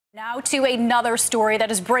Now to another story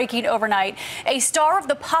that is breaking overnight. A star of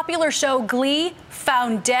the popular show Glee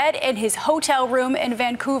found dead in his hotel room in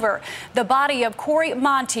Vancouver. The body of Cory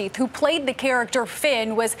Monteith, who played the character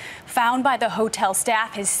Finn, was found by the hotel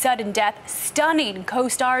staff. His sudden death stunning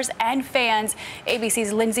co-stars and fans.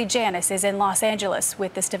 ABC's Lindsay Janis is in Los Angeles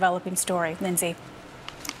with this developing story. Lindsay.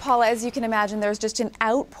 Paula, as you can imagine, there's just an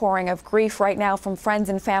outpouring of grief right now from friends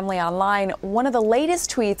and family online. One of the latest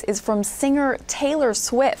tweets is from singer Taylor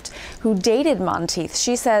Swift, who dated Monteith.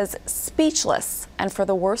 She says, speechless, and for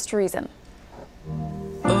the worst reason.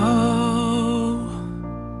 Oh,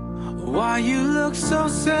 why you look so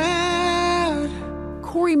sad?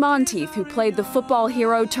 Cory Monteith, who played the football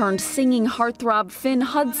hero turned singing heartthrob Finn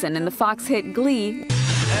Hudson in the Fox hit Glee,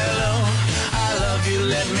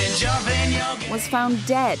 was found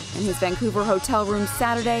dead in his Vancouver hotel room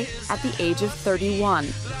Saturday at the age of 31.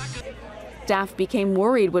 Staff became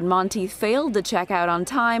worried when Monteith failed to check out on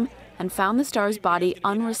time and found the star's body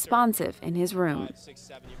unresponsive in his room.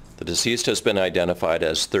 The deceased has been identified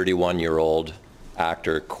as 31-year-old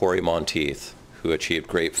actor Cory Monteith, who achieved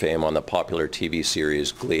great fame on the popular TV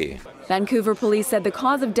series Glee. Vancouver police said the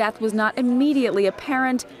cause of death was not immediately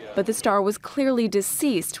apparent, but the star was clearly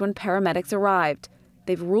deceased when paramedics arrived.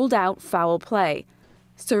 They've ruled out foul play.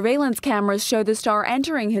 Surveillance cameras show the star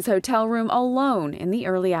entering his hotel room alone in the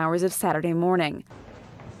early hours of Saturday morning.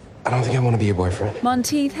 I don't think I want to be your boyfriend.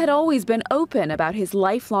 Monteith had always been open about his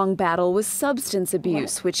lifelong battle with substance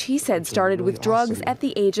abuse, which he said started with drugs at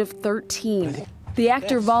the age of 13. The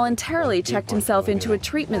actor voluntarily checked himself into a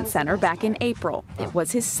treatment center back in April. It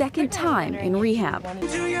was his second time in rehab.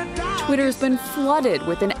 Twitter's been flooded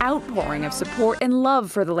with an outpouring of support and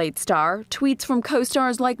love for the late star. Tweets from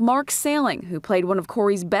co-stars like Mark Salling, who played one of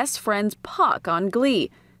Cory's best friends, Puck, on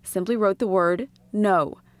Glee, simply wrote the word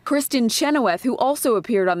no. Kristen Chenoweth, who also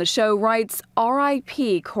appeared on the show, writes,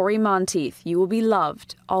 R.I.P. Cory Monteith, you will be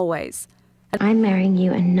loved, always. I'm marrying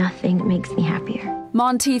you and nothing makes me happier.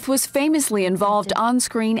 Monteith was famously involved on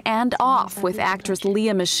screen and off with actress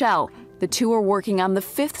Lea Michele. The two are working on the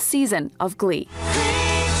 5th season of Glee.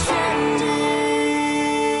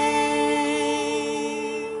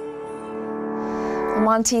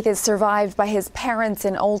 Monteith is survived by his parents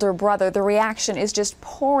and older brother. The reaction is just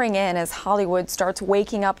pouring in as Hollywood starts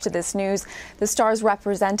waking up to this news. The star's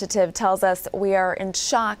representative tells us we are in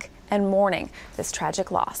shock and mourning this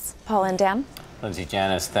tragic loss. Paul and Dan? Lindsay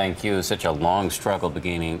Janis, thank you. Such a long struggle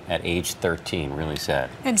beginning at age 13. Really sad.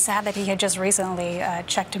 And sad that he had just recently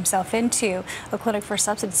checked himself into a clinic for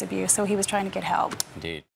substance abuse, so he was trying to get help. Indeed.